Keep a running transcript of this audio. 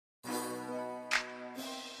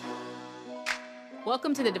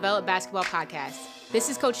Welcome to the Develop Basketball Podcast. This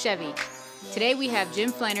is Coach Chevy. Today we have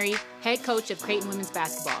Jim Flanery, head coach of Creighton Women's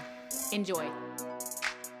Basketball. Enjoy.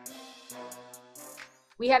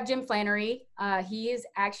 We have Jim Flanery. He has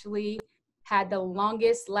actually had the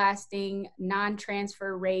longest lasting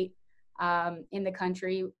non-transfer rate in the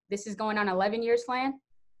country. This is going on 11 years, Flan?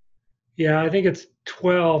 Yeah, I think it's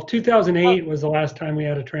 12. 2008 was the last time we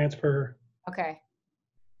had a transfer. Okay.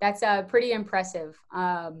 That's pretty impressive.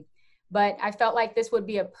 But I felt like this would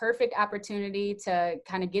be a perfect opportunity to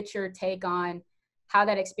kind of get your take on how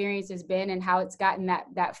that experience has been and how it's gotten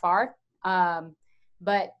that far.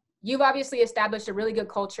 But you've obviously established a really good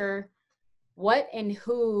culture. What and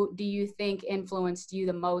who do you think influenced you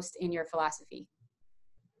the most in your philosophy?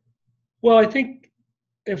 Well, I think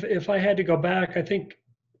if I had to go back, I think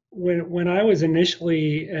when I was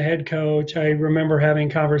initially a head coach, I remember having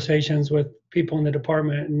conversations with people in the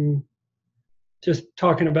department and just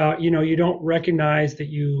talking about, you don't recognize that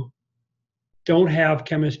you don't have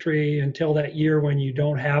chemistry until that year when you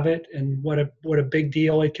don't have it, and what a big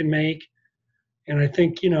deal it can make. And I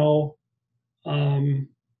think, one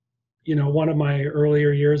of my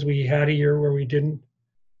earlier years, we had a year where we didn't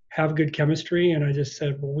have good chemistry, and I just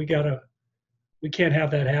said, well, we can't have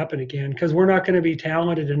that happen again, because we're not going to be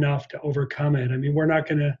talented enough to overcome it. I mean, we're not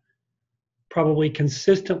going to probably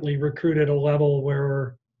consistently recruit at a level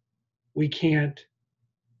where we can't,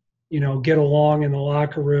 get along in the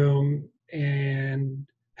locker room. And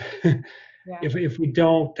if we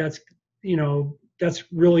don't, that's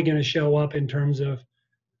really going to show up in terms of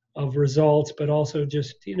results, but also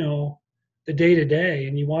just, the day to day.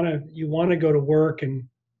 And you want to go to work and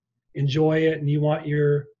enjoy it, and you want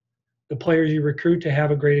the players you recruit to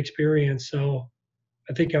have a great experience. So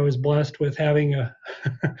I think I was blessed with having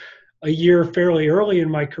a year fairly early in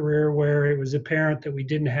my career where it was apparent that we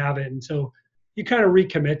didn't have it. And so you kind of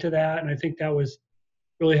recommit to that. And I think that was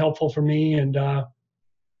really helpful for me. And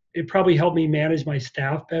it probably helped me manage my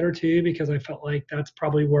staff better too, because I felt like that's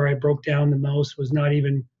probably where I broke down the most, was not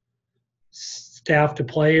even staff to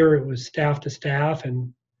player, it was staff to staff.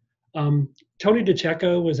 And Tony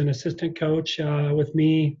DeCecco was an assistant coach with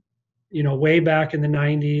me, way back in the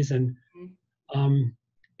 90s. And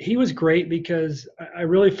he was great because I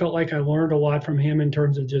really felt like I learned a lot from him in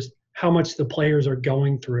terms of just how much the players are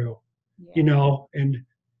going through, and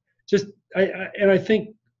just, I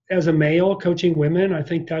think as a male coaching women, I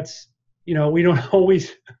think that's, we don't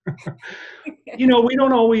always, we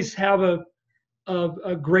don't always have a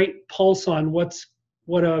great pulse on what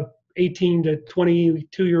a 18 to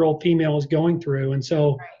 22-year-old female is going through. And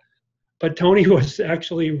so, but Tony was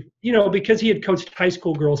actually, because he had coached high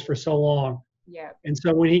school girls for so long. Yeah. And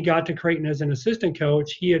so when he got to Creighton as an assistant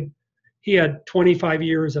coach, he had 25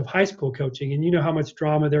 years of high school coaching, and you know how much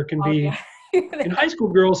drama there can be in high school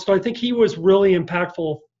girls. So I think he was really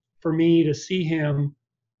impactful for me to see him,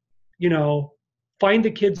 find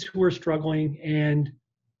the kids who are struggling and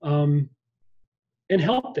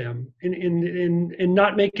help them, and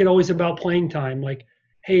not make it always about playing time. Like,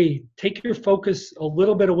 hey, take your focus a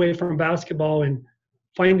little bit away from basketball and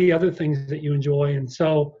find the other things that you enjoy. And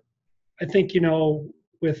so I think,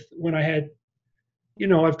 when I had,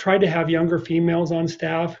 I've tried to have younger females on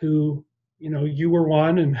staff who, you were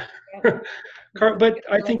one, and but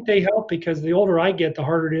I think they help, because the older I get, the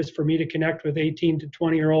harder it is for me to connect with 18 to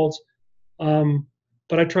 20-year-olds.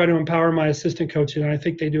 But I try to empower my assistant coaches, and I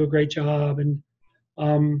think they do a great job. And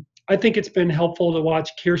I think it's been helpful to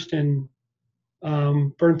watch Kirsten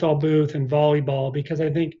Bernthal Booth in volleyball, because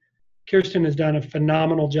I think Kirsten has done a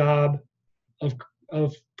phenomenal job of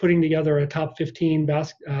putting together a top 15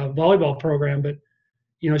 volleyball program. But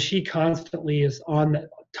she constantly is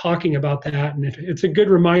talking about that, and it's a good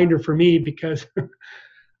reminder for me, because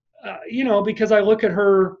because I look at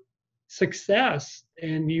her success,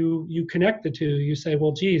 and you connect the two. You say,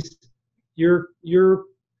 well, geez, your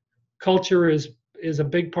culture is a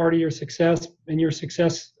big part of your success, and your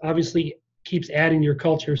success obviously keeps adding your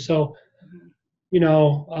culture. So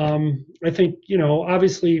I think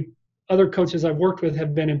obviously other coaches I've worked with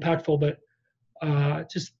have been impactful, but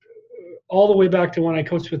just all the way back to when I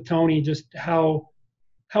coached with Tony, just how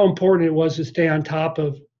important it was to stay on top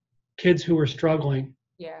of kids who were struggling.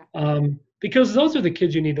 Yeah. Because those are the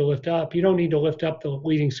kids you need to lift up. You don't need to lift up the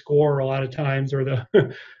leading scorer a lot of times, or the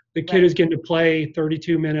kid who's getting to play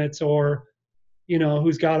 32 minutes, or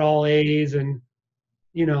who's got all A's, and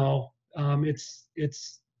it's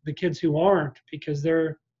the kids who aren't, because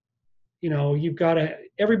they're,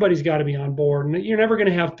 everybody's got to be on board, and you're never going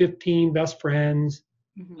to have 15 best friends.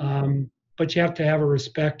 But you have to have a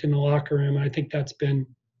respect in the locker room. And I think that's been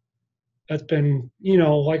that's been,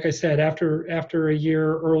 like I said, after a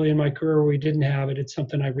year early in my career where we didn't have it, it's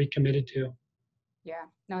something I recommitted to. Yeah,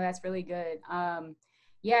 no, that's really good.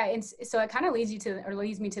 Yeah, and so it kind of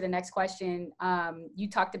leads me to the next question. You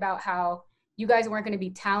talked about how you guys weren't going to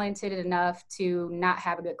be talented enough to not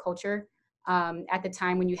have a good culture at the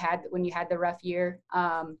time when you had the rough year.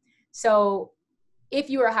 So if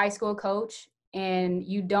you were a high school coach and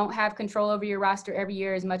you don't have control over your roster every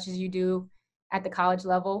year as much as you do at the college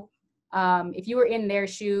level, if you were in their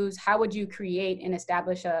shoes, how would you create and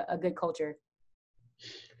establish a good culture?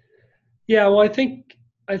 Yeah, well, I think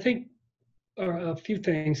a few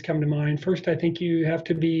things come to mind. First, I think you have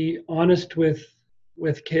to be honest with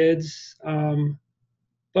kids,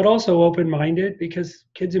 but also open-minded because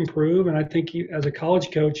kids improve. And I think you, as a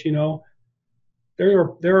college coach,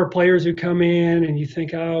 there are players who come in and you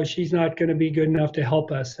think, oh, she's not going to be good enough to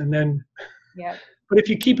help us, and then, Yeah. but if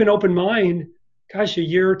you keep an open mind, gosh, a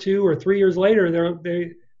year or 2 or 3 years later,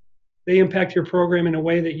 they impact your program in a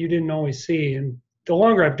way that you didn't always see. And the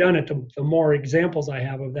longer I've done it, the more examples I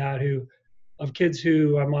have of that, of kids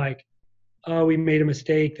who I'm like, oh, we made a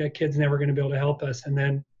mistake. That kid's never going to be able to help us. And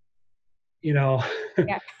then, you know,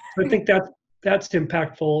 Yeah. so I think that's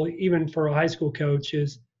impactful even for a high school coach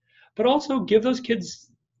is, but also give those kids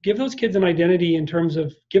an identity in terms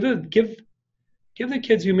of give the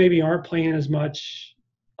kids who maybe aren't playing as much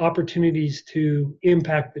opportunities to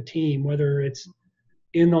impact the team, whether it's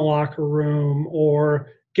in the locker room or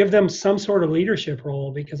give them some sort of leadership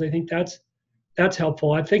role, because I think that's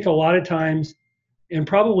helpful. I think a lot of times, and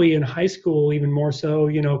probably in high school even more so,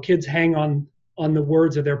 kids hang on the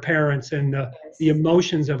words of their parents and the Yes.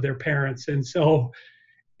 emotions of their parents. And so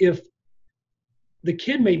if the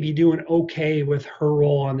kid may be doing okay with her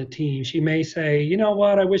role on the team, she may say, you know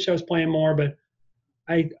what, I wish I was playing more, but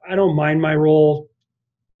I don't mind my role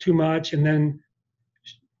too much. And then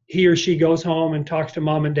he or she goes home and talks to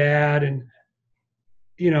mom and dad, and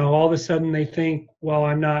all of a sudden they think, well,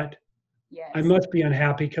 I Yes. must be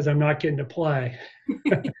unhappy because I'm not getting to play.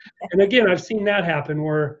 And again, I've seen that happen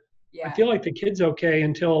where I Yeah. feel like the kid's okay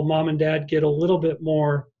until mom and dad get a little bit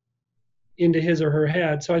more into his or her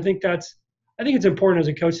head. So I think it's important as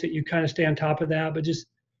a coach that you kind of stay on top of that, but just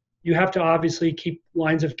you have to obviously keep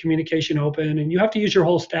lines of communication open, and you have to use your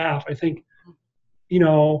whole staff. I think, you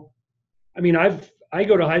know, I mean, I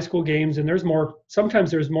go to high school games and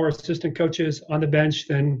sometimes there's more assistant coaches on the bench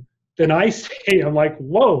than I see. I'm like,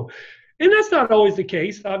 whoa. And that's not always the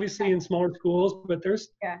case, obviously in smaller schools,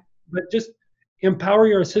 Yeah. but just empower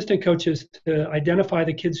your assistant coaches to identify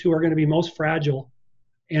the kids who are going to be most fragile,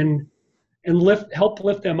 and help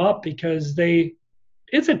lift them up, because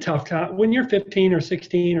it's a tough time when you're 15 or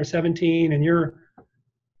 16 or 17 and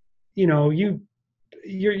you know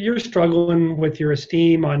you're struggling with your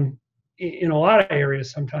esteem in a lot of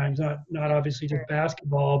areas sometimes, not obviously just Sure.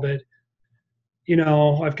 basketball, but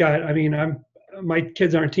I'm my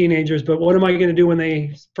kids aren't teenagers, but what am I going to do when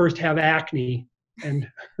they first have acne and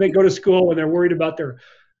they go to school and they're worried about their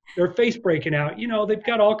face breaking out? They've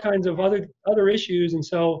got all kinds of other issues. And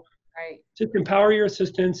so Right. just empower your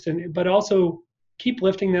assistants, but also keep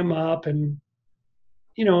lifting them up. And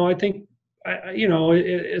I think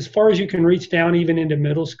as far as you can reach down even into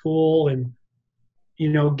middle school, and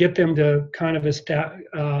get them to kind of establish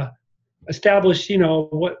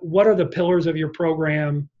what are the pillars of your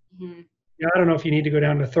program. Hmm. I don't know if you need to go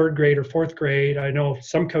down to third grade or fourth grade. I know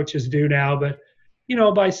some coaches do now, but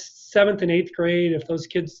by seventh and eighth grade, if those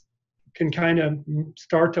kids can kind of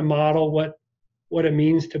start to model what it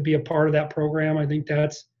means to be a part of that program, I think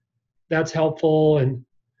that's helpful. And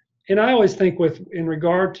I always think in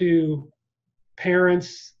regard to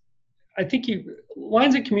parents, I think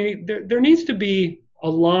lines of community, there needs to be a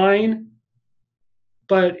line,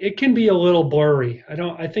 but it can be a little blurry.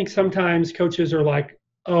 I think sometimes coaches are like,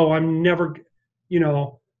 oh, I'm never,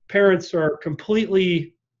 parents are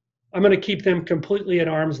completely, I'm going to keep them completely at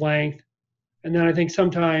arm's length. And then I think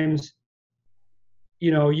sometimes,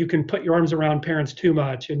 you can put your arms around parents too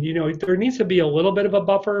much. And, there needs to be a little bit of a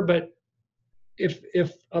buffer. But if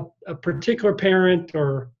a particular parent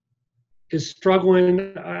or is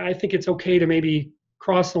struggling, I think it's okay to maybe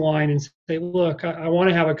cross the line and say, look, I want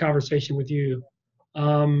to have a conversation with you.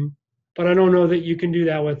 But I don't know that you can do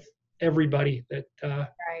that with everybody that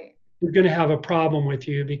Right. you're going to have a problem with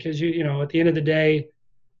you, because at the end of the day,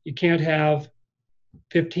 you can't have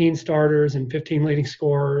 15 starters and 15 leading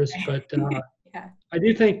scorers. But Yeah. I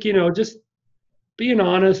do think just being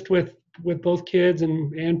honest with both kids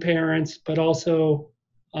and parents, but also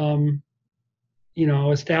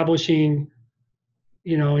establishing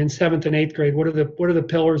in seventh and eighth grade, what are the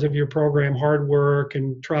pillars of your program? Hard work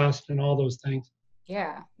and trust and all those things.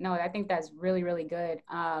 Yeah, no, I think that's really, really good.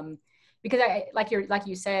 Because like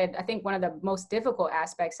you said, I think one of the most difficult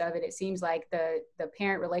aspects of it, it seems like the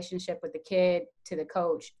parent relationship with the kid to the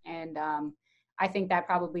coach. And I think that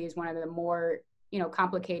probably is one of the more,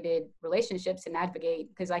 complicated relationships to navigate,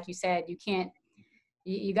 because like you said, you can't,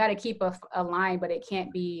 you got to keep a line, but it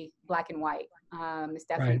can't be black and white. It's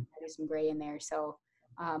definitely Right. there's some gray in there. So,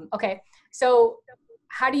 okay. So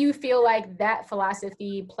how do you feel like that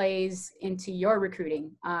philosophy plays into your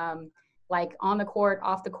recruiting? Like on the court,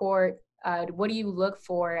 off the court, what do you look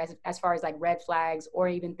for as far as like red flags or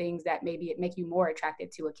even things that maybe make you more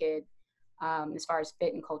attracted to a kid, as far as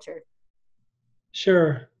fit and culture?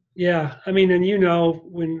 Sure. Yeah. I mean, and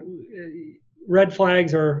when red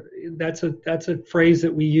flags are, that's a phrase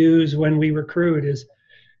that we use when we recruit is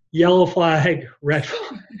yellow flag, red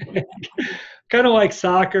flag. Kind of like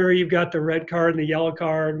soccer, you've got the red card and the yellow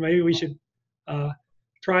card. Maybe we should uh,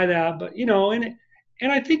 try that. But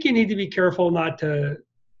and I think you need to be careful not to,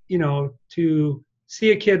 to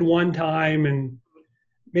see a kid one time and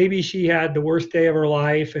maybe she had the worst day of her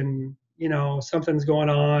life and something's going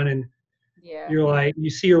on and Yeah. you're like you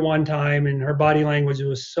see her one time and her body language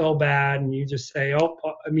was so bad and you just say oh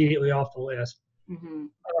immediately off the list Hmm.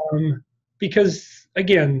 um, because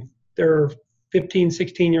again they're 15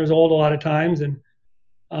 16 years old a lot of times and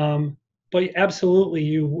um, but absolutely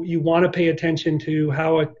you want to pay attention to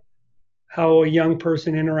how a young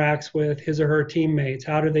person interacts with his or her teammates.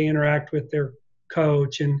 How do they interact with their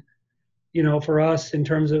coach? And for us in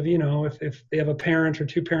terms of if they have a parent or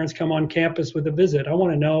two parents come on campus with a visit, I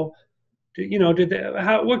want to know did they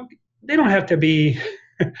how what they don't have to be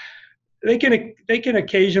they can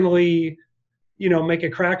occasionally make a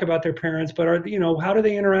crack about their parents, but are how do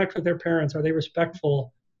they interact with their parents? Are they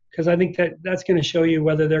respectful? Because I think that's going to show you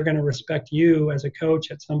whether they're going to respect you as a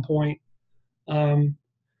coach at some point. um,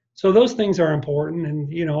 so those things are important.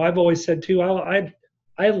 And I've always said too,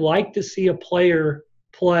 I like to see a player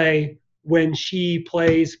play when she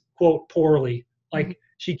plays quote poorly, Hmm. like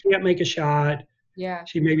she can't make a shot, Yeah.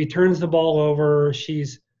 she maybe turns the ball over,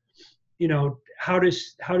 she's how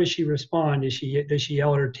does she respond? Does she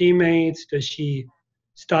yell at her teammates? Does she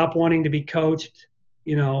stop wanting to be coached?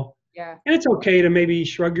 you know Yeah. and it's okay to maybe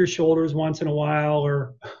shrug your shoulders once in a while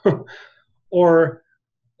or or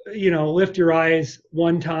lift your eyes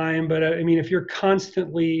one time. But I mean, if you're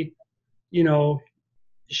constantly, you know,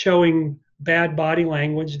 showing bad body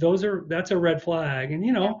language, that's a red flag. And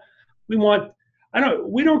Yeah. we want,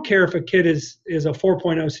 we don't care if a kid is a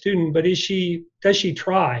 4.0 student, but does she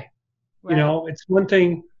try? Right. It's one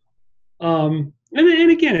thing. And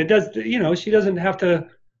again, it does, she doesn't have to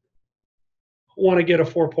want to get a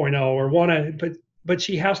 4.0 or want to, but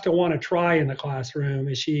she has to want to try in the classroom.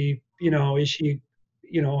 How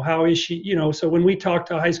is she, so when we talk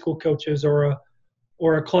to high school coaches or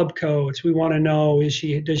a club coach, we want to know, does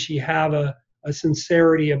she have a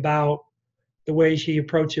sincerity about the way she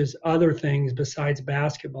approaches other things besides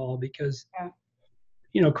basketball? Because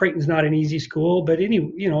Yeah. Creighton's not an easy school, but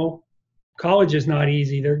college is not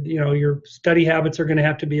easy. Your study habits are going to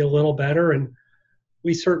have to be a little better. And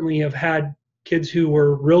we certainly have had kids who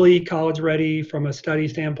were really college ready from a study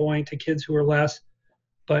standpoint to kids who are less.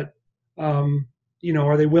 But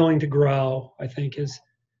are they willing to grow? I think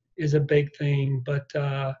is a big thing. But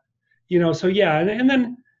so yeah, and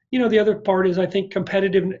then the other part is I think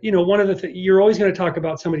competitive. One of the you're always going to talk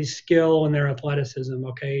about somebody's skill and their athleticism.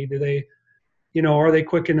 Okay, do they, are they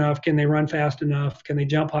quick enough? Can they run fast enough? Can they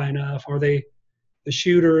jump high enough? Are they the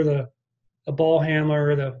shooter, the ball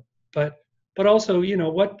handler, but also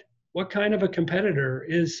what kind of a competitor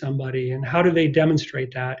is somebody and how do they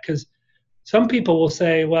demonstrate that? Because some people will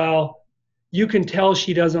say, well, you can tell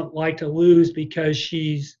she doesn't like to lose because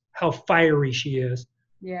she's how fiery she is.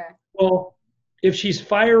 Yeah. Well, if she's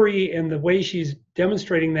fiery and the way she's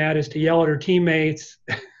demonstrating that is to yell at her teammates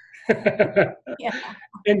Yeah.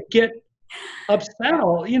 and get upset,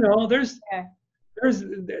 Yeah. there's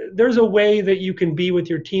there's a way that you can be with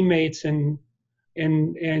your teammates and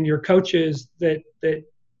your coaches that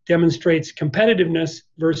demonstrates competitiveness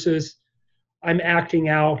versus I'm acting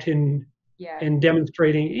out Yeah. and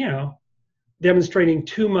demonstrating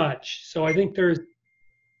too much. So I think there's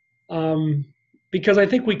um, because I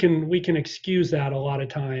think we can excuse that a lot of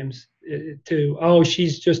times to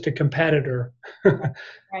she's just a competitor.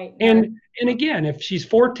 Right. No. And again, if she's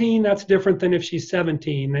 14, that's different than if she's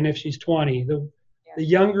 17, than if she's 20. The Yeah.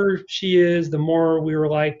 younger she is, the more we were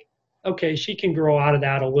like, okay, she can grow out of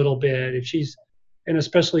that a little bit and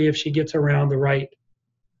especially if she gets around the right,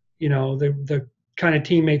 the kind of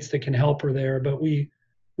teammates that can help her there. But we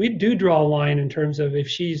do draw a line in terms of if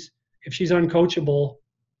she's uncoachable,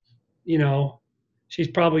 you know, she's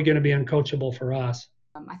probably going to be uncoachable for us.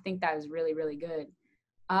 I think that was really, really good.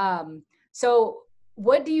 So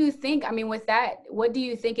what do you think, I mean, with that, what do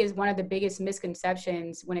you think is one of the biggest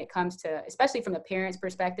misconceptions when it comes to, especially from the parents'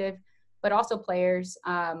 perspective, but also players,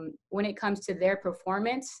 when it comes to their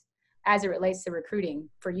performance as it relates to recruiting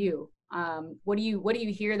for you? What do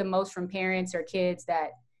you hear the most from parents or kids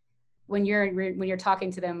that when you're talking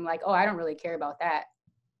to them, like, oh, I don't really care about that?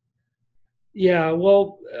 Yeah,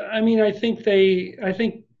 well, I mean, I think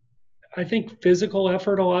physical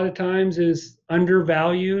effort a lot of times is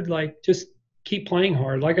undervalued. Like, just keep playing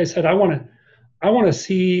hard. Like I said, I want to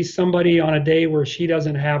see somebody on a day where she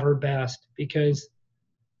doesn't have her best, because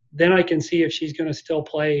then I can see if she's going to still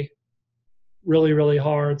play really, really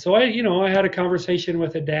hard. So I had a conversation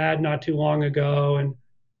with a dad not too long ago, and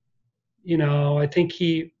I think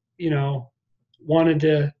he, wanted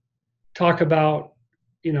to talk about,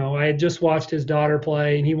 I had just watched his daughter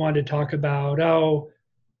play, and he wanted to talk about, oh,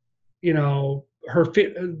 her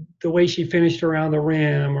the way she finished around the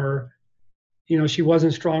rim, or she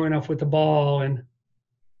wasn't strong enough with the ball, and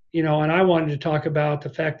I wanted to talk about the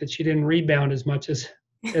fact that she didn't rebound as much as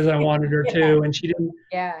I wanted her Yeah. to, and she didn't.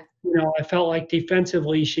 Yeah. I felt like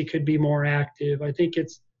defensively she could be more active. I think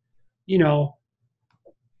it's, you know,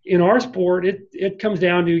 in our sport, it comes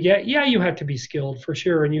down to, yeah, you have to be skilled for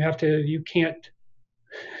sure, and you can't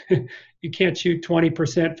you can't shoot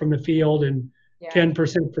 20% from the field and Yeah.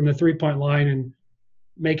 10% from the 3-point line and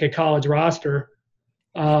make a college roster.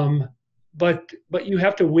 Um, but you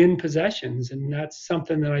have to win possessions, and that's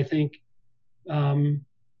something that I think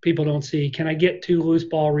people don't see. Can I get 2 loose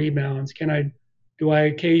ball rebounds? Do I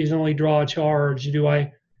occasionally draw a charge? Do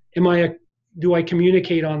I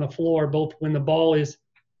communicate on the floor, both when the ball is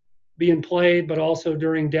being played, but also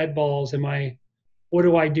during dead balls? What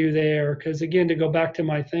do I do there? Because again, to go back to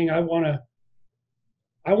my thing, I want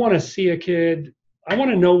to see a kid. I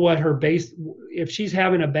want to know what her base. If she's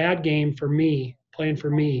having a bad game for me, playing for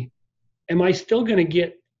me, am I still going to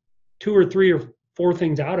get 2 or 3 or 4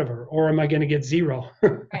 things out of her, or am I going to get 0?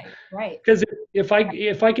 Right. Right. Because if I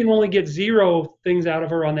can only get 0 things out of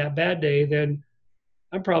her on that bad day, then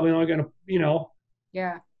I'm probably only going to,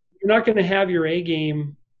 Yeah. you're not going to have your A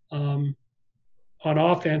game on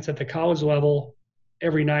offense at the college level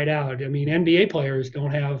every night out. I mean, NBA players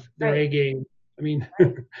don't have their Right. A game. I mean,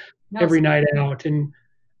 Right. No. every night out,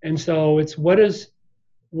 and so it's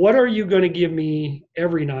what are you going to give me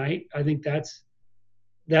every night? I think that's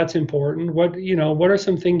important. What are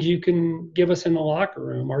some things you can give us in the locker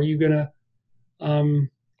room? Are you going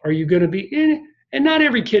to be and not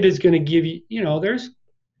every kid is going to give you,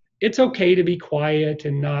 it's okay to be quiet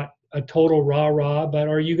and not a total rah rah, but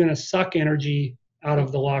are you going to suck energy out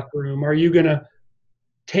of the locker room? Are you going to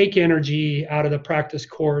take energy out of the practice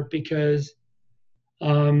court because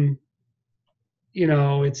um,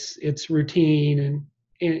 it's routine,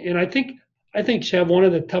 and I think Chev, one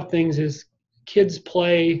of the tough things is kids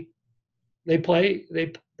they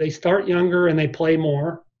start younger and they play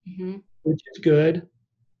more, Mm-hmm. which is good.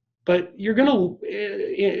 But human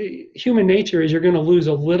nature is you're gonna lose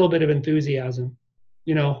a little bit of enthusiasm.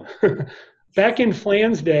 You know, back in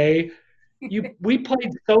Flan's day, we played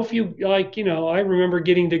so few. Like, I remember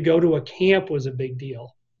getting to go to a camp was a big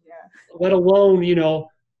deal. Yeah. Let alone, we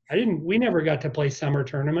never got to play summer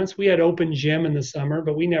tournaments. We had open gym in the summer,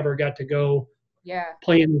 but we never got to go Yeah.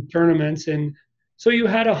 play in the tournaments. And so you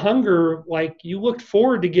had a hunger, like you looked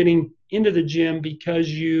forward to getting into the gym because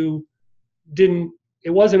it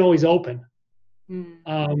wasn't always open.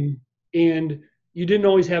 Mm. And you didn't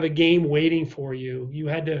always have a game waiting for you. You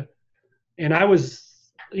had to, and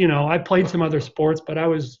I played some other sports, but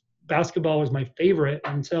basketball was my favorite.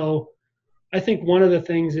 And so I think one of the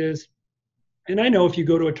things is, and I know if you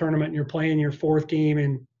go to a tournament and you're playing your 4th game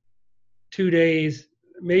in 2 days,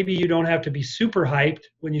 maybe you don't have to be super hyped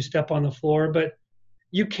when you step on the floor, but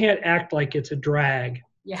you can't act like it's a drag,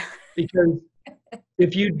 Yeah. because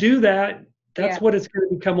if you do that, Yeah. that's what it's going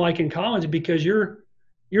to become like in college, because you're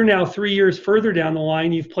now 3 years further down the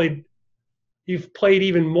line. You've played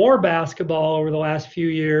even more basketball over the last few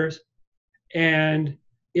years, and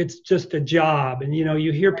it's just a job. And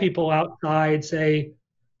you hear people outside say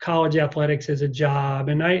college athletics is a job,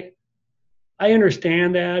 and I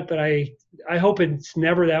understand that, but I hope it's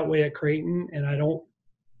never that way at Creighton. And I don't,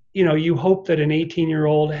 you hope that an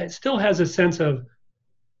 18-year-old still has a sense of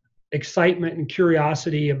excitement and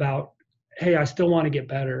curiosity about, hey, I still want to get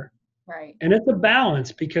better. Right. And it's a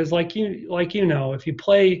balance, because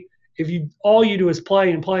if you all you do is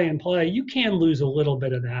play and play and play, you can lose a little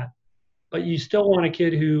bit of that, but you still want a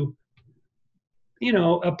kid who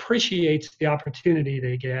appreciates the opportunity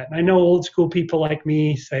they get. And I know old school people like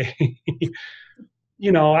me say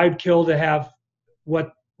I'd kill to have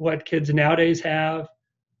what kids nowadays have.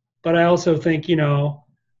 But I also think,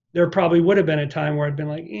 there probably would have been a time where I'd been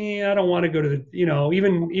like, I don't want to go to the,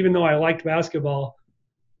 even though I liked basketball,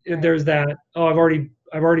 Right. there's that, oh, I've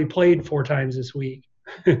already played 4 times this week.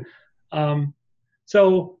 um,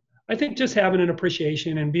 so I think just having an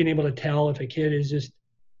appreciation and being able to tell if a kid is just,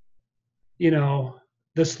 you know,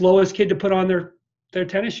 the slowest kid to put on their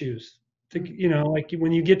tennis shoes. Like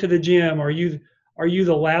when you get to the gym, are you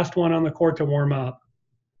the last one on the court to warm up?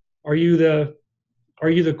 Are you the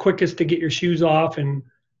quickest to get your shoes off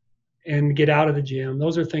and get out of the gym?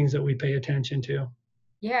 Those are things that we pay attention to.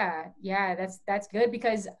 Yeah, yeah, that's good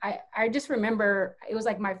because I just remember it was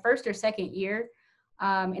like my first or second year,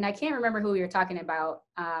 and I can't remember who we were talking about.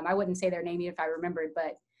 I wouldn't say their name even if I remembered,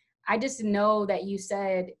 but I just know that you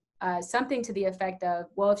said something to the effect of,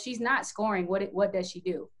 "Well, if she's not scoring, what does she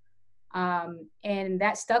do?" And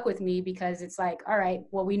that stuck with me because it's like, all right,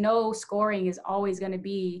 well, we know scoring is always going to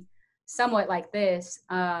be somewhat like this.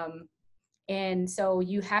 And so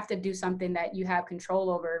you have to do something that you have control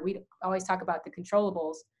over. We always talk about the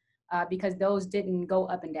controllables because those didn't go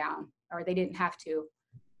up and down, or they didn't have to.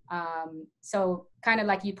 So kind of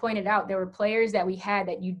like you pointed out, there were players that we had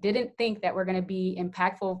that you didn't think that were going to be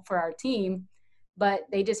impactful for our team, but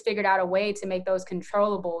they just figured out a way to make those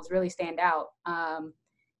controllables really stand out.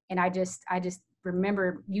 And I just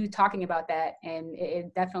remember you talking about that, and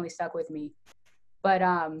it definitely stuck with me. But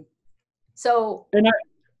so And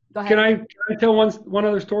go can ahead. I, can I tell one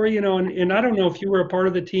other story? And I don't know if you were a part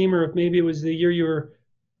of the team or if maybe it was the year you were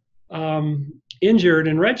injured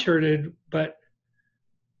and redshirted, but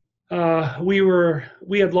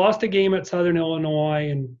we had lost a game at Southern Illinois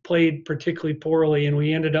and played particularly poorly, and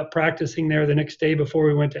we ended up practicing there the next day before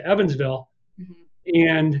we went to Evansville. Mhm.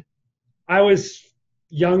 And I was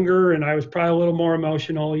younger and I was probably a little more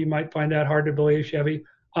emotional. You might find that hard to believe, Chevy.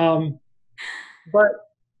 But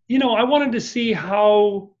I wanted to see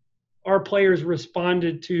how our players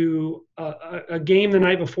responded to a game the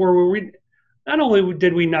night before where we not only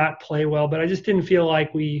did we not play well, but I just didn't feel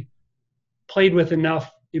like we played with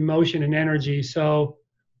enough emotion and energy. So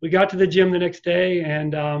we got to the gym the next day,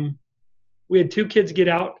 and we had 2 kids get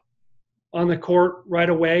out on the court right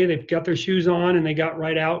away. They got their shoes on and they got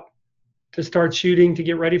right out to start shooting to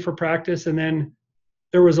get ready for practice. And then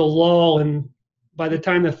there was a lull, and by the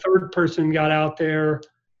time the third person got out there,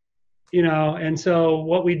 and so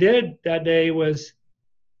what we did that day was,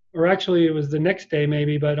 or actually it was the next day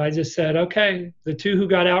maybe, but I just said, okay, the 2 who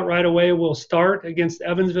got out right away will start against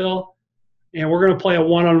Evansville, and we're going to play a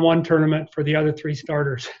one-on-one tournament for the other 3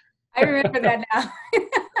 starters. I remember that now.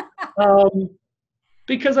 um,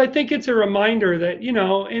 because I think it's a reminder that,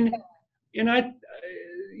 and I,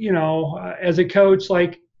 as a coach,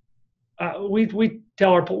 like we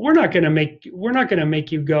tell we're not going to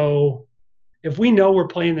make you go. If we know we're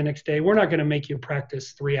playing the next day, we're not going to make you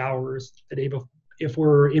practice 3 hours the day before if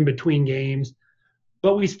we're in between games,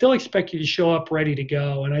 but we still expect you to show up ready to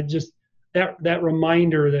go. And I just, that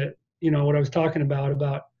reminder that, what I was talking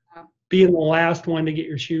about being the last one to get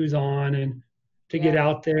your shoes on and to Yeah. get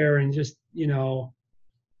out there and just,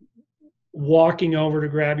 walking over to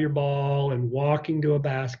grab your ball and walking to a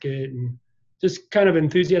basket and just kind of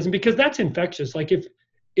enthusiasm, because that's infectious. Like if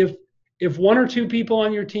if 1 or 2 people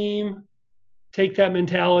on your team take that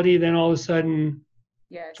mentality, then all of a sudden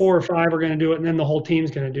Yes. 4 or 5 are going to do it, and then the whole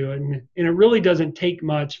team's going to do it. And it really doesn't take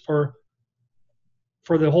much for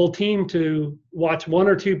the whole team to watch 1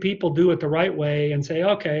 or 2 people do it the right way and say,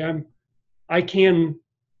 okay, I can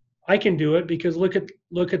I can do it because look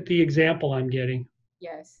at the example I'm getting.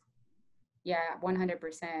 Yes. Yeah,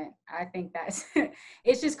 100%. I think that's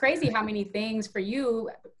it's just crazy how many things for you,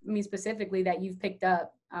 I mean specifically that you've picked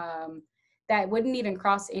up that wouldn't even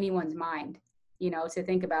cross anyone's mind, to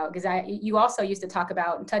think about. Because you also used to talk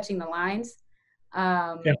about touching the lines.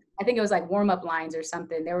 Yeah, I think it was like warm up lines or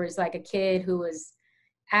something. There was like a kid who was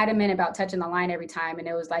adamant about touching the line every time, and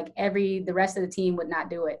it was like the rest of the team would not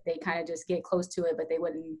do it. They kind of just get close to it, but they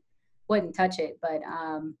wouldn't touch it. But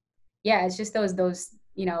yeah, it's just those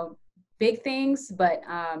big things, but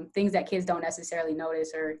things that kids don't necessarily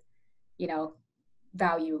notice or you know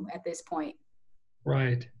value at this point.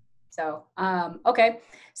 right. So okay,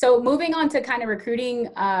 so moving on to kind of recruiting.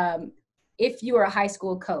 If you are a high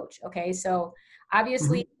school coach, okay, so Hmm.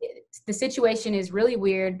 obviously the situation is really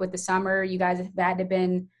weird with the summer. You guys have had to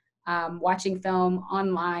been watching film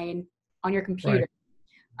online on your Right. computer.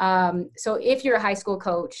 So if you're a high school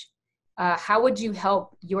coach, how would you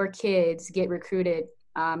help your kids get recruited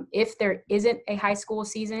if there isn't a high school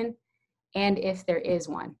season and if there is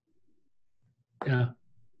one? Yeah.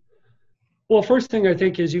 Well, first thing I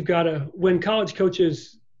think is you've got to, when college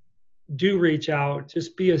coaches do reach out,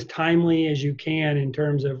 just be as timely as you can in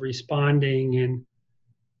terms of responding and,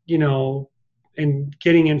 you know, and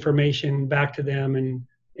getting information back to them and,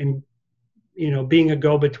 being a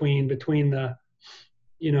go-between between the,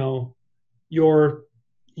 you know, your,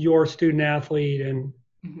 your student athlete and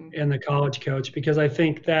the college coach, because I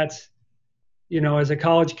think that's, as a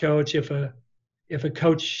college coach, if a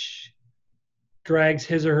coach drags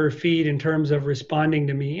his or her feet in terms of responding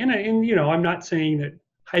to me, and I'm not saying that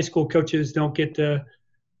high school coaches don't get to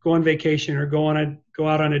go on vacation or go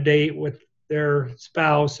out on a date with their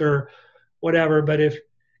spouse or whatever, but if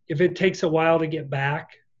it takes a while to get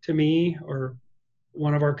back to me or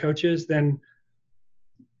one of our coaches, then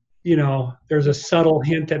there's a subtle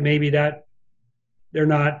hint that maybe that they're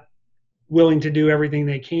not willing to do everything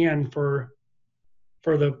they can for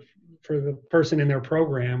the person in their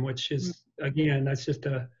program, which is, again, that's just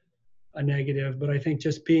a negative. But I think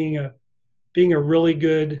just being a really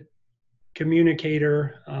good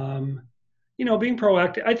communicator, being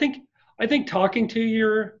proactive. I think talking to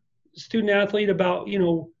your student athlete about,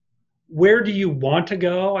 where do you want to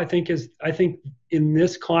go? I think in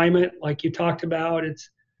this climate, like you talked about, it's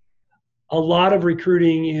a lot of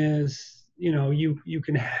recruiting is, you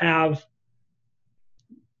can have,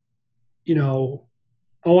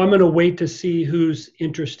 oh, I'm going to wait to see who's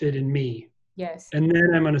interested in me. Yes. And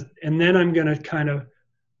then I'm going to kind of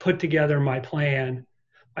put together my plan.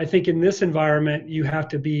 I think in this environment, you have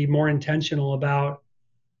to be more intentional about,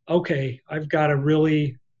 okay, I've got to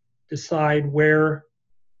really decide where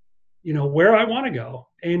I want to go.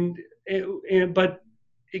 But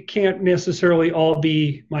it can't necessarily all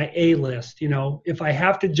be my A list. If I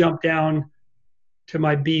have to jump down to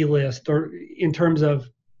my B list, or in terms of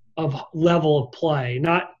level of play,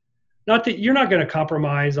 not that you're not going to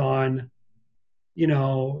compromise on,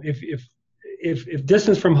 if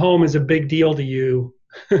distance from home is a big deal to you,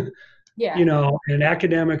 Yeah. And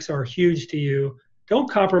academics are huge to you, don't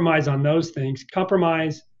compromise on those things.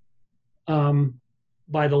 Compromise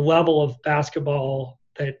by the level of basketball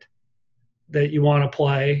that you want to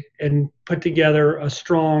play, and put together a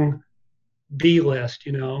strong B list,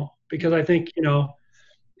 because I think,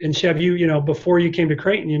 and Chev, before you came to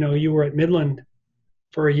Creighton, you were at Midland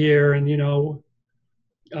for a year, and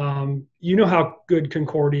how good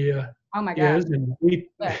Concordia Oh my God. is, and we,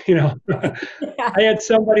 Yeah. Yeah. I had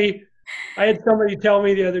somebody tell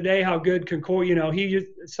me the other day how good Concordia,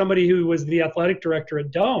 somebody who was the athletic director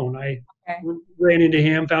at Doane. I Okay. ran into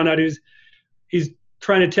him, found out he's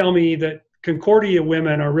trying to tell me that Concordia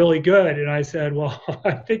women are really good, and I said, well,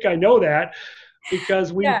 I think I know that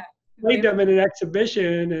because we Yeah. played them in an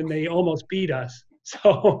exhibition and they almost beat us.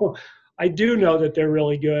 So I do know that they're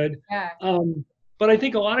really good. Yeah. But I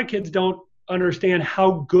think a lot of kids don't understand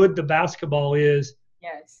how good the basketball is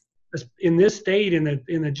Yes. in this state, in the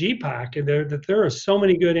GPAC, and that there are so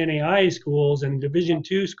many good NAIA schools and Division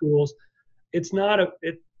II schools. It's not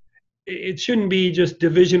it shouldn't be just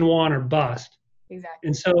Division I or bust. Exactly.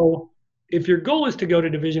 And so if your goal is to go to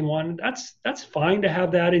Division I, that's fine to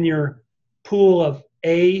have that in your pool of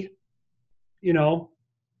A,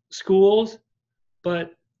 schools.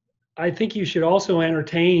 But I think you should also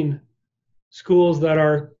entertain schools that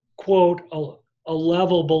are, quote, a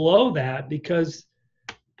level below that, because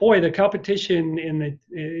boy, the competition in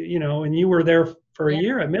and you were there for a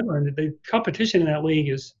year at Midland, the competition in that league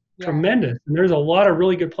is tremendous. And there's a lot of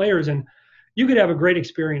really good players, and you could have a great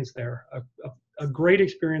experience there, a great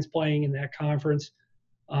experience playing in that conference.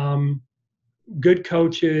 Good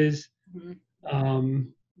coaches,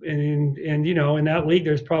 and in that league,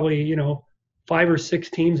 there's probably 5 or 6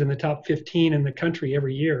 teams in the top 15 in the country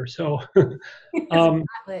every year. So,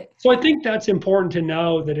 so I think that's important to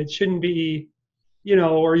know, that it shouldn't be,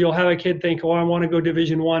 or you'll have a kid think, oh, I want to go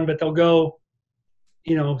Division I, but they'll go,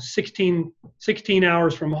 16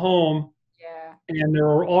 hours from home. Yeah. And there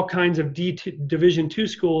are all kinds of Division II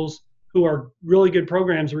schools who are really good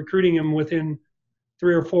programs recruiting them within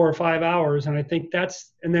 3 or 4 or 5 hours. And I think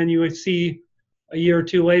and then you would see a year or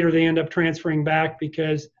two later, they end up transferring back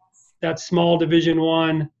because that small Division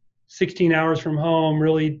I, 16 hours from home,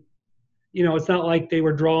 really, it's not like they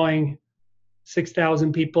were drawing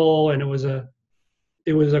 6,000 people and it was a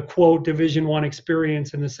quote Division I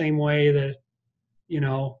experience in the same way that,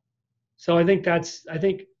 so I think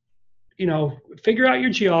figure out your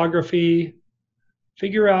geography,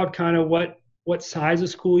 figure out kind of what size of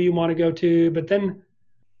school you want to go to, but then,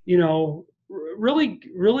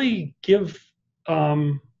 really give,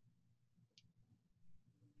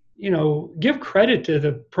 give credit to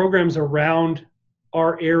the programs around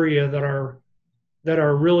our area that are that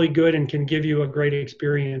are really good and can give you a great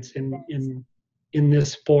experience in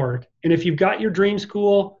this sport. And if you've got your dream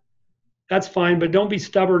school, that's fine, but don't be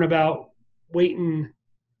stubborn about waiting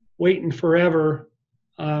forever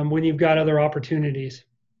when you've got other opportunities.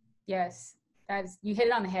 Yes, that's you hit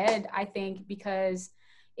it on the head, I think, because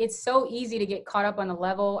it's so easy to get caught up on the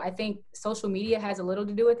level. I think social media has a little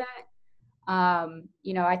to do with that.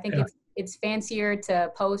 I think Yeah. it's fancier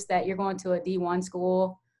to post that you're going to a D1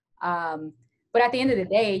 school. But at the end of the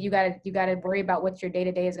day, you gotta worry about what your day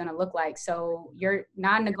to day is going to look like. So your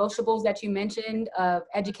non-negotiables that you mentioned of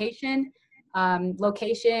education,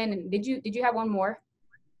 location. Did you have one more?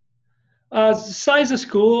 Size of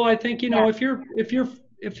school, I think, Yeah. if you're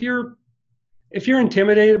if you're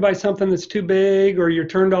intimidated by something that's too big or you're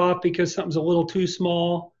turned off because something's a little too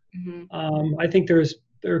small, Hmm. I think there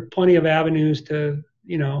are plenty of avenues to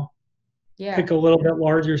Yeah. pick a little bit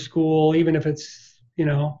larger school, even if it's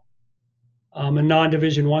a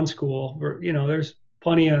non-division one school. Or there's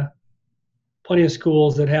plenty of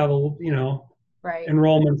schools that have Right.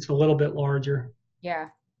 enrollments a little bit larger. Yeah.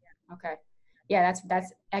 Okay. Yeah,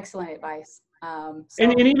 that's excellent advice. And So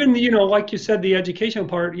even like you said, the educational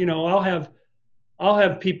part, I'll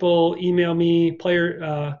have people email me,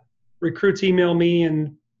 recruits email me,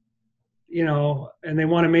 and and they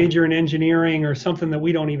want to major in engineering or something that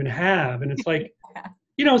we don't even have. And it's like,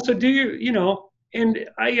 so do and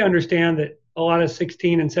I understand that a lot of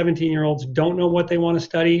 16 and 17-year-olds don't know what they want to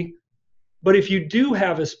study. But if you do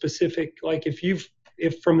have a specific, like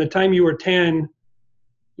if from the time you were 10,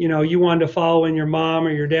 you wanted to follow in your mom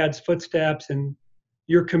or your dad's footsteps and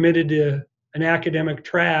you're committed to an academic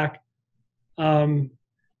track, um,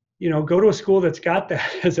 go to a school that's got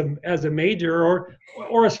that as a major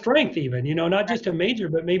or a strength even, not just a major,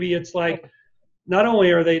 but maybe it's like not only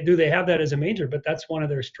do they have that as a major, but that's one of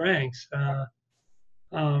their strengths.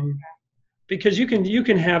 Um, because you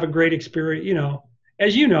can have a great experience,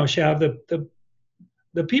 as Shav,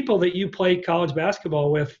 the people that you play college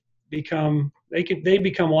basketball with they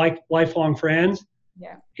become like lifelong friends,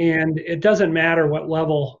 yeah. and it doesn't matter what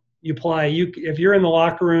level you play. If you're in the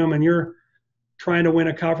locker room and you're trying to win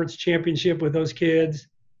a conference championship with those kids,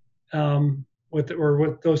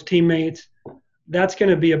 with those teammates, that's going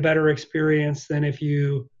to be a better experience than if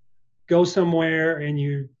you go somewhere and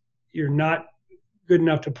you're not good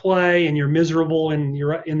enough to play and you're miserable and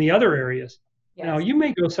you're in the other areas. Now Yes. you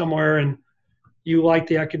may go somewhere and you like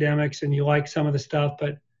the academics and you like some of the stuff,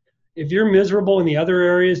 but if you're miserable in the other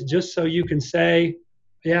areas just so you can say,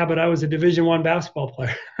 yeah, but I was a Division I basketball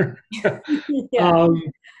player, Yeah. um,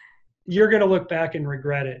 you're going to look back and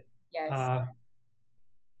regret it. Yes. Uh,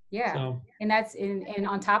 Yeah. so And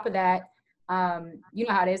on top of that, you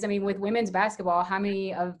know how it is. I mean, with women's basketball, how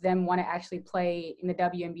many of them want to actually play in the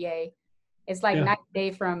WNBA? It's like yeah, night and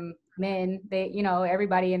day from men.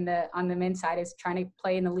 Everybody on the men's side is trying to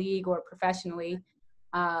play in the league or professionally.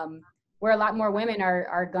 Um, where a lot more women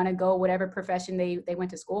are gonna go whatever profession they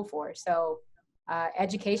went to school for. So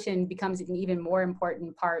education becomes an even more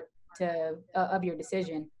important part of your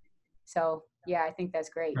decision. So yeah, I think that's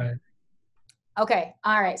great. right. Okay.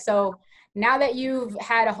 All right. So now that you've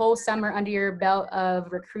had a whole summer under your belt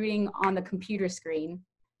of recruiting on the computer screen,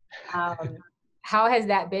 um, how has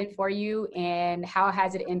that been for you and how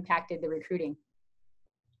has it impacted the recruiting?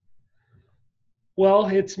 Well,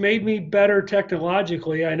 it's made me better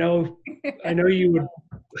technologically. I know you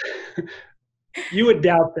would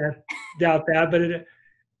doubt that, but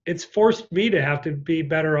it's forced me to have to be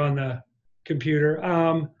better on the computer.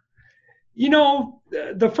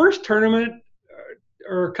 The first tournament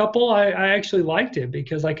or a couple, I actually liked it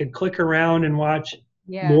because I could click around and watch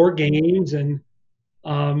Yeah. more games, and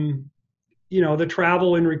um, the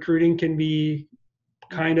travel and recruiting can be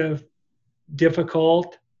kind of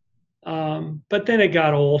difficult. But then it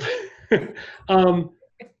got old. um,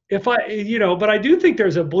 but I do think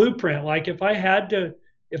there's a blueprint. Like if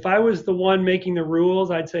I was the one making the rules,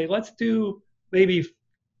 I'd say let's do maybe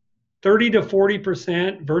 30 to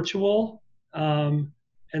 40% virtual, and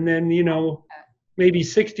then maybe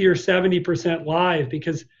 60 or 70% live,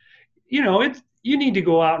 because you need to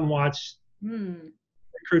go out and watch Hmm.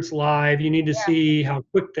 recruits live. You need to Yeah. see how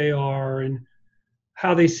quick they are and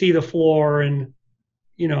how they see the floor, and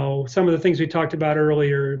some of the things we talked about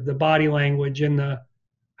earlier, the body language and the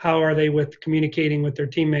how are they with communicating with their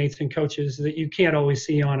teammates and coaches that you can't always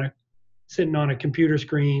see sitting on a computer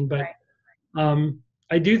screen. But Right. um,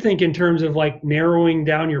 I do think in terms of like narrowing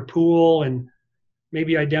down your pool and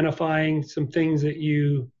maybe identifying some things that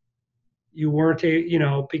you weren't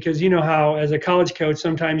because how as a college coach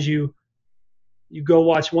sometimes you go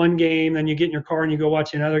watch one game, then you get in your car and you go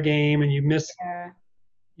watch another game, and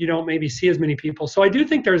you you don't maybe see as many people. So I do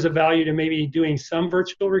think there's a value to maybe doing some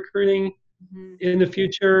virtual recruiting Mhm. in the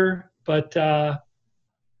future, but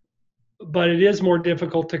it is more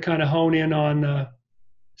difficult to kind of hone in on the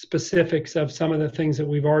specifics of some of the things that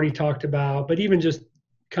we've already talked about, but even just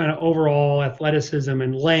kind of overall athleticism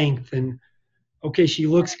and length and okay, she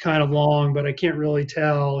looks kind of long, but I can't really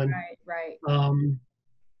tell. And Right, right, um,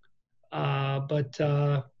 but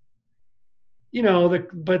you know,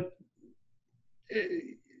 but uh,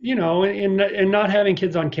 you know, and not having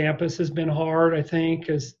kids on campus has been hard, I think,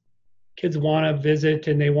 because kids want to visit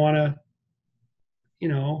and they want to, you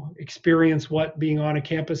know, experience what being on a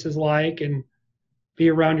campus is like and be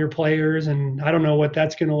around your players. And I don't know what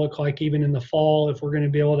that's going to look like even in the fall if we're going to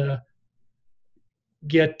be able to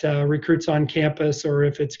get recruits on campus or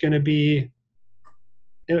if it's going to be,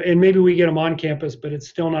 and maybe we get them on campus, but it's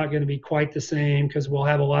still not going to be quite the same because we'll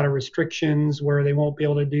have a lot of restrictions where they won't be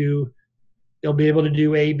able to do, they'll be able to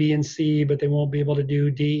do A, B, and C, but they won't be able to do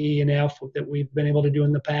D, E, and F that we've been able to do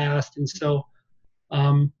in the past. And so,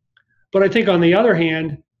 um, but I think on the other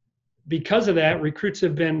hand, because of that, recruits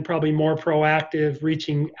have been probably more proactive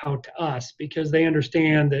reaching out to us because they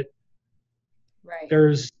understand that right.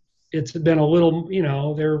 there's, it's been a little, you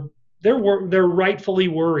know, they're rightfully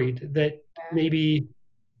worried that Yeah. maybe,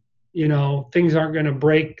 you know, things aren't going to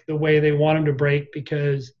break the way they want them to break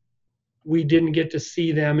because we didn't get to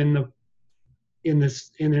see them in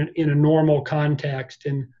a normal context.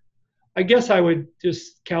 And I guess I would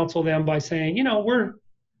just counsel them by saying, you know,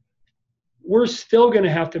 we're still going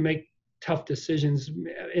to have to make tough decisions,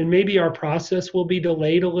 and maybe our process will be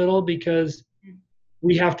delayed a little because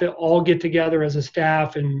we have to all get together as a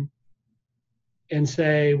staff and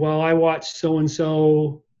say, well, I watched so and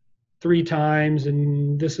so 3 times,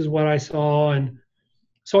 and this is what I saw. And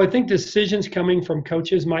so I think decisions coming from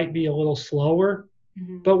coaches might be a little slower,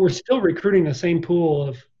 Mhm. but we're still recruiting the same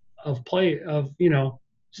pool of play of, you know,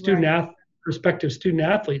 Right. prospective student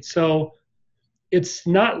athletes. So it's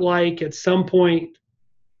not like at some point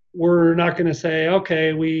we're not going to say,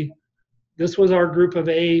 okay, this was our group of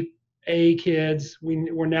A kids. We're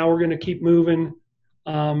going to keep moving,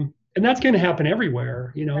 and that's going to happen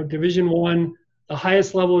everywhere. You know, Division 1, the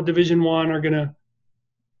highest level of Division 1 are going to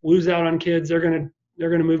lose out on kids. They're going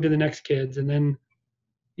to move to the next kids, and then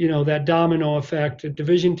you know that domino effect.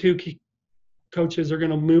 Division 2 coaches are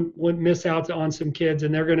going to miss out on some kids,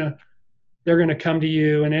 and they're going to come to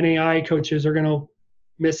you. And NAI coaches are going to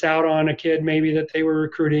miss out on a kid maybe that they were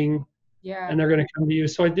recruiting, Yeah. and they're going to come to you.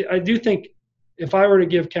 So I do think if I were to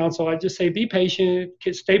give counsel, I'd just say be patient,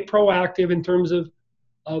 stay proactive in terms of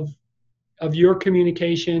of your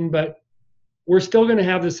communication, but we're still going to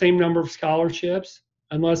have the same number of scholarships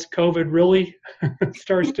unless COVID really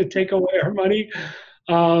starts to take away our money.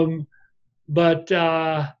 Um, but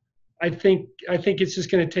I think it's just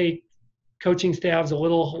going to take coaching staffs a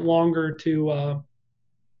little longer to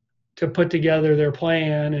put together their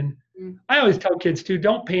plan. And Mm. I always tell kids too,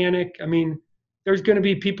 don't panic. I mean, there's going to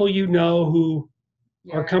be people you know who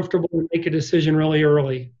are Yeah. comfortable to make a decision really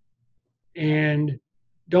early, Yeah. and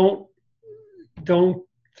don't don't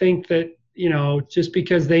think that you know just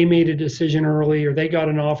because they made a decision early or they got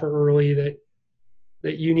an offer early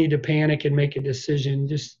that you need to panic and make a decision.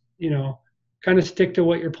 Just you know, kind of stick to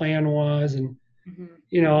what your plan was, and Mhm.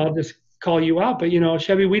 you know, I'll just call you out. But you know,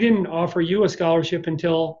 Chevy, we didn't offer you a scholarship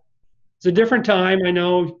until it's a different time. I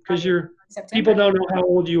know because Right. you're people September. don't know how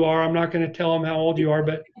old you are. I'm not going to tell them how old you are,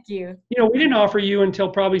 but Thank you. you know, we didn't offer you until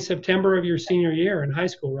probably September of your senior year in high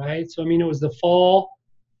school, right? So I mean, it was the fall,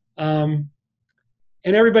 um,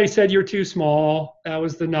 and everybody said you're too small. That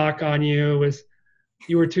was the knock on you was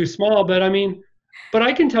you were too small. But I mean, but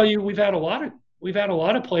I can tell you, we've had a lot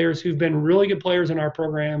of players who've been really good players in our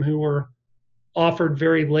program who were offered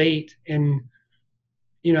very late, and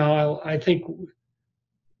you know, I think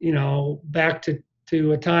you know back to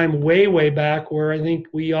a time way back where I think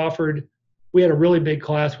we had a really big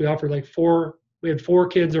class. We offered like we had 4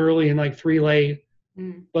 kids early and like 3 late,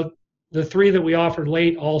 Mm. but the 3 that we offered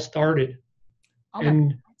late all started. Oh my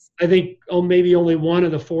And I think maybe only one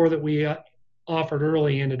of the 4 that we offered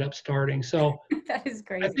early ended up starting. So goodness. That is I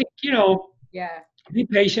crazy. think, you know, Yeah. be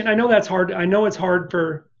patient. I know that's hard. I know it's hard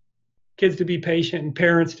for kids to be patient and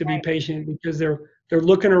parents to be Right. patient because they're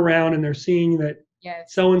looking around and they're seeing that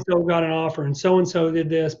Yes. so and so got an offer and so did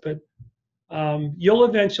this, but you'll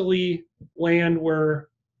eventually land where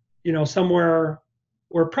you know somewhere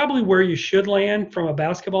or probably where you should land from a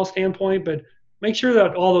basketball standpoint, but make sure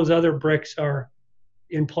that all those other bricks are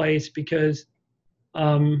in place because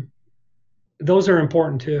um, those are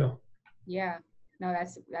important too. Yeah. No,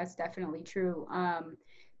 that's definitely true.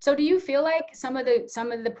 So do you feel like some of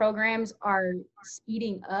the programs are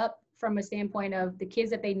speeding up from a standpoint of the kids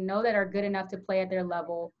that they know that are good enough to play at their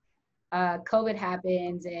level? COVID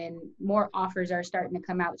happens and more offers are starting to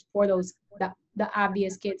come out for the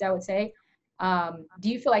obvious kids, I would say. Do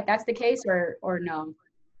you feel like that's the case or no?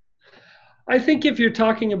 I think if you're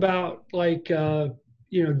talking about like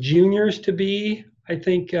juniors to be, I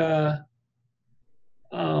think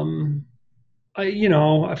um,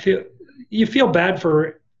 I feel you feel bad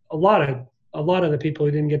for a lot of a lot of the people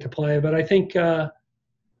who didn't get to play, but I think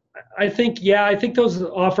those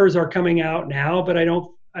offers are coming out now, but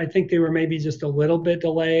I think they were maybe just a little bit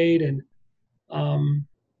delayed, and um,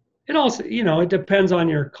 it also it depends on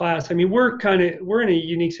your class. I mean, we're in a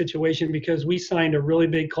unique situation because we signed a really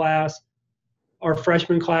big class. Our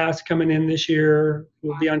freshman class coming in this year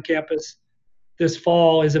will be on campus this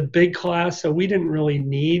fall is a big class, so we didn't really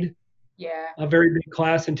need Yeah. a very big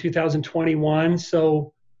class in 2021.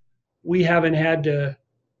 So we haven't had to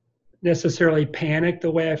necessarily panic the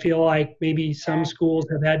way I feel like maybe some schools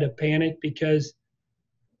have had to panic because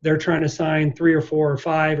they're trying to sign 3 or 4 or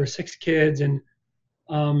 5 or 6 kids. And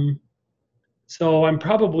um, so I'm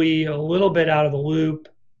probably a little bit out of the loop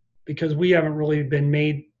because we haven't really been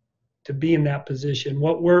made to be in that position.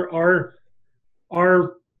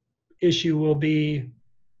 Our issue will be,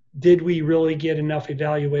 did we really get enough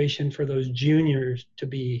evaluation for those juniors to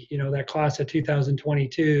be, that class of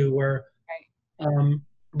 2022 where, um,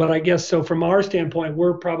 but I guess so from our standpoint,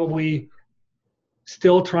 we're probably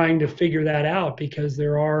still trying to figure that out because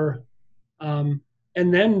there are, and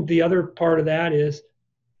then the other part of that is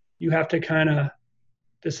you have to kind of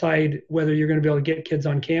decide whether you're going to be able to get kids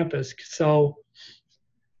on campus. So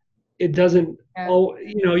it doesn't, Yeah. oh,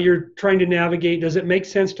 you're trying to navigate, does it make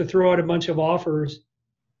sense to throw out a bunch of offers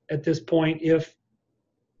at this point if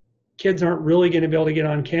kids aren't really going to be able to get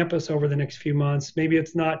on campus over the next few months? Maybe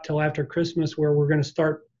it's not till after Christmas where we're going to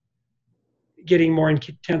start getting more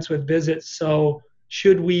intense with visits. So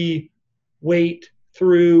should we wait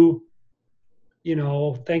through,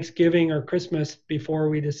 Thanksgiving or Christmas before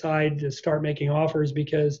we decide to start making offers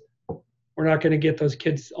because we're not going to get those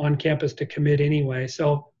kids on campus to commit anyway.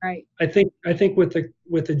 So Right. I think with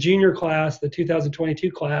the junior class, the 2022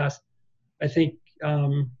 class, I think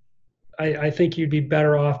I think you'd be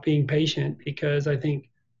better off being patient because I think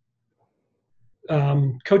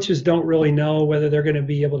coaches don't really know whether they're going to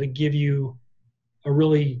be able to give you a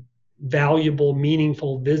really valuable,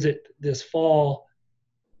 meaningful visit this fall.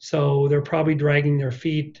 So they're probably dragging their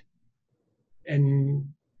feet and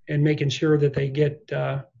making sure that they get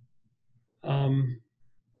um,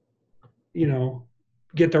 you know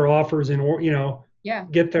get their offers in or Yeah.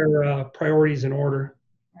 get their priorities in order.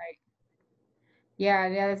 Right. Yeah,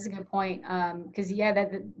 that's a good point. Because yeah,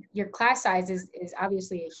 your class size is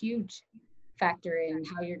obviously a huge factor in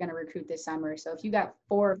how you're going to recruit this summer. So if you got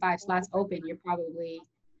 4 or 5 slots open, you're probably,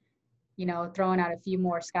 throwing out a few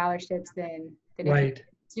more scholarships than if you Right. had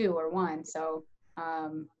 2 or 1. So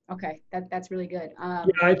okay, that's really good. Yeah,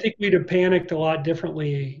 I think we'd have panicked a lot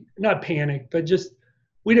differently. Not panicked, but just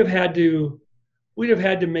we'd have had to we'd have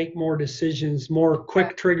had to make more decisions, more Yeah,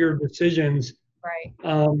 quick trigger decisions right.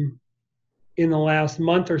 um, in the last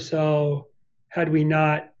month or so had we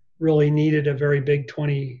not really needed a very big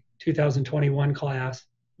 2021 class.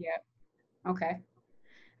 Yeah. Okay.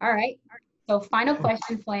 All right. So final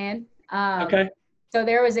question, Flan. Okay. So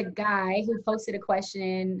there was a guy who posted a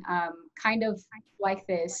question kind of like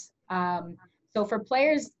this. So for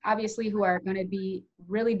players, obviously, who are going to be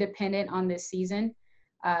really dependent on this season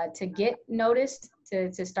to get noticed,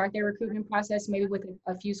 to start their recruitment process, maybe with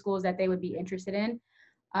a few schools that they would be interested in,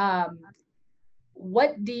 um,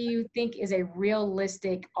 what do you think is a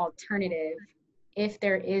realistic alternative if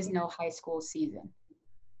there is no high school season?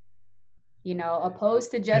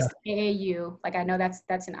 Opposed to Yeah. just AAU, like I know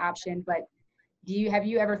that's an option, but have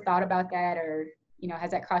you ever thought about that or,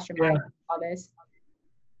 has that crossed your Yeah. mind, all this?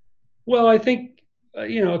 Well, I think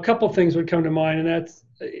a couple things would come to mind, and that's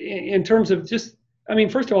in terms of just, I mean,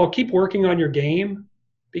 first of all, keep working on your game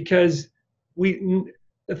because we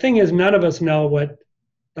the thing is, none of us know what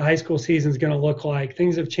the high school season is going to look like.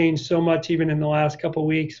 Things have changed so much even in the last couple of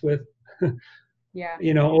weeks with Yeah.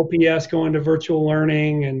 OPS going to virtual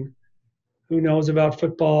learning and who knows about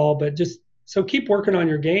football, but just so keep working on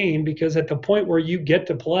your game because at the point where you get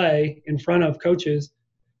to play in front of coaches,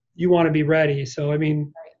 you want to be ready. So I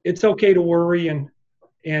mean, it's okay to worry and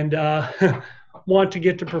want to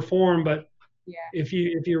get to perform, but Yeah.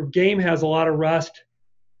 if your game has a lot of rust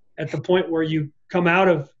at the point where you come out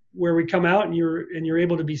of where we come out and you're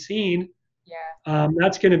able to be seen, Yeah.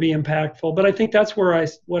 that's going to be impactful. But I think that's where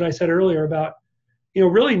what I said earlier about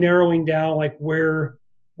really narrowing down like where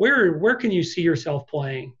can you see yourself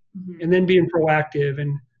playing, Mm-hmm. and then being proactive.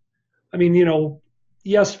 And I mean,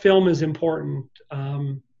 yes, film is important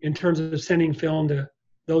in terms of sending film to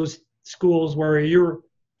those schools where you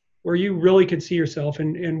really could see yourself.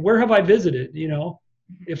 And where have I visited?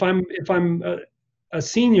 If I'm a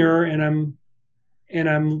senior and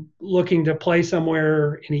I'm looking to play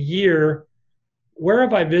somewhere in a year, where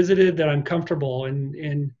have I visited that I'm comfortable? And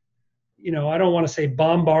I don't want to say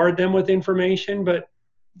bombard them with information, but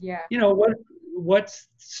Yeah. what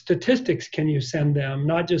statistics can you send them?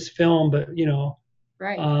 Not just film, but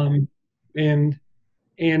Right. um, and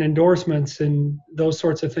endorsements and those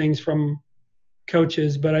sorts of things from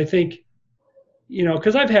coaches. But I think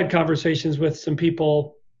because I've had conversations with some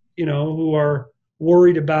people who are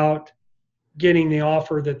worried about getting the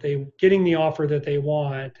offer that they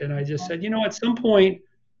want, and I just said, at some point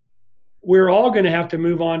we're all going to have to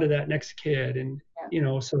move on to that next kid. And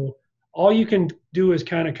Yeah. so all you can do is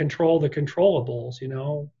kind of control the controllables.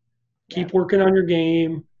 Yeah. Keep working on your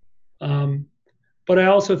game. But I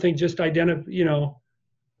also think just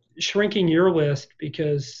shrinking your list,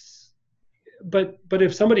 because but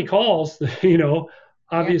if somebody calls, Yeah.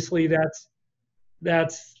 obviously that's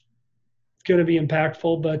going to be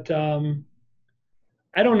impactful. But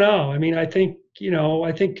I don't know. I mean, I think you know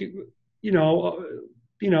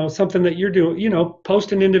something that you're doing,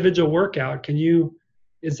 post an individual workout.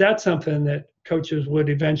 Is that something that coaches would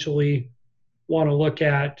eventually want to look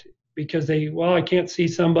at, because I can't see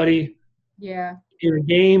somebody Yeah. in a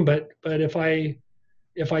game, but if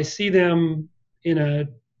I see them in a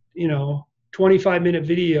 25-minute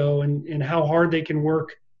video, and how hard they can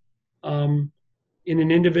work um, in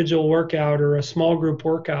an individual workout or a small group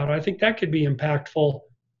workout, I think that could be impactful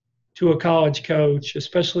to a college coach.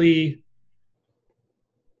 Especially,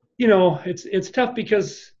 it's tough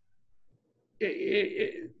because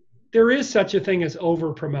there is such a thing as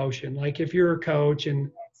over promotion. Like if you're a coach,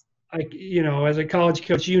 and as a college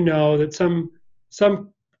coach, that some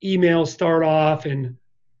emails start off, and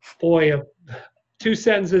boy, two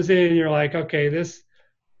sentences in, you're like, okay, this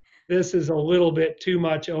is a little bit too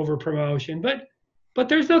much over promotion. But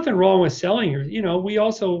there's nothing wrong with selling.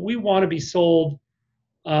 We want to be sold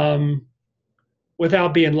um,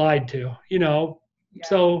 without being lied to. Yeah.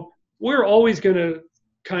 So we're always going to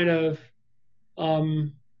kind of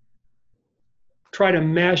um, try to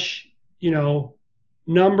mesh,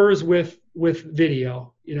 numbers with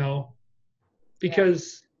video, Yeah.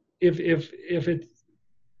 because if it's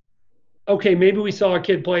okay, maybe we saw a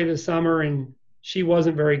kid play this summer and she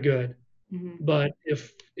wasn't very good, Mm-hmm. but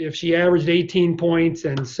if she averaged 18 points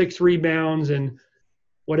and 6 rebounds and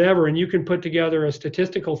whatever, and you can put together a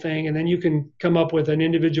statistical thing, and then you can come up with an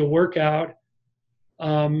individual workout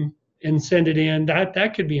and send it in,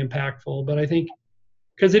 that could be impactful. But I think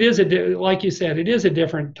because like you said, it is a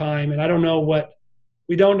different time, and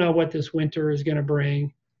we don't know what this winter is going to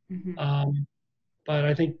bring. Mm-hmm. But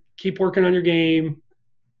I think keep working on your game,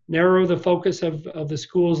 narrow the focus of the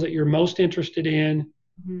schools that you're most interested in,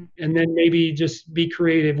 Mm-hmm. and then maybe just be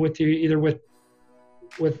creative either with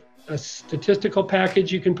a statistical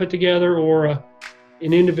package you can put together, or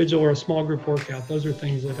an individual or a small group workout. Those are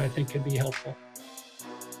things that I think could be helpful.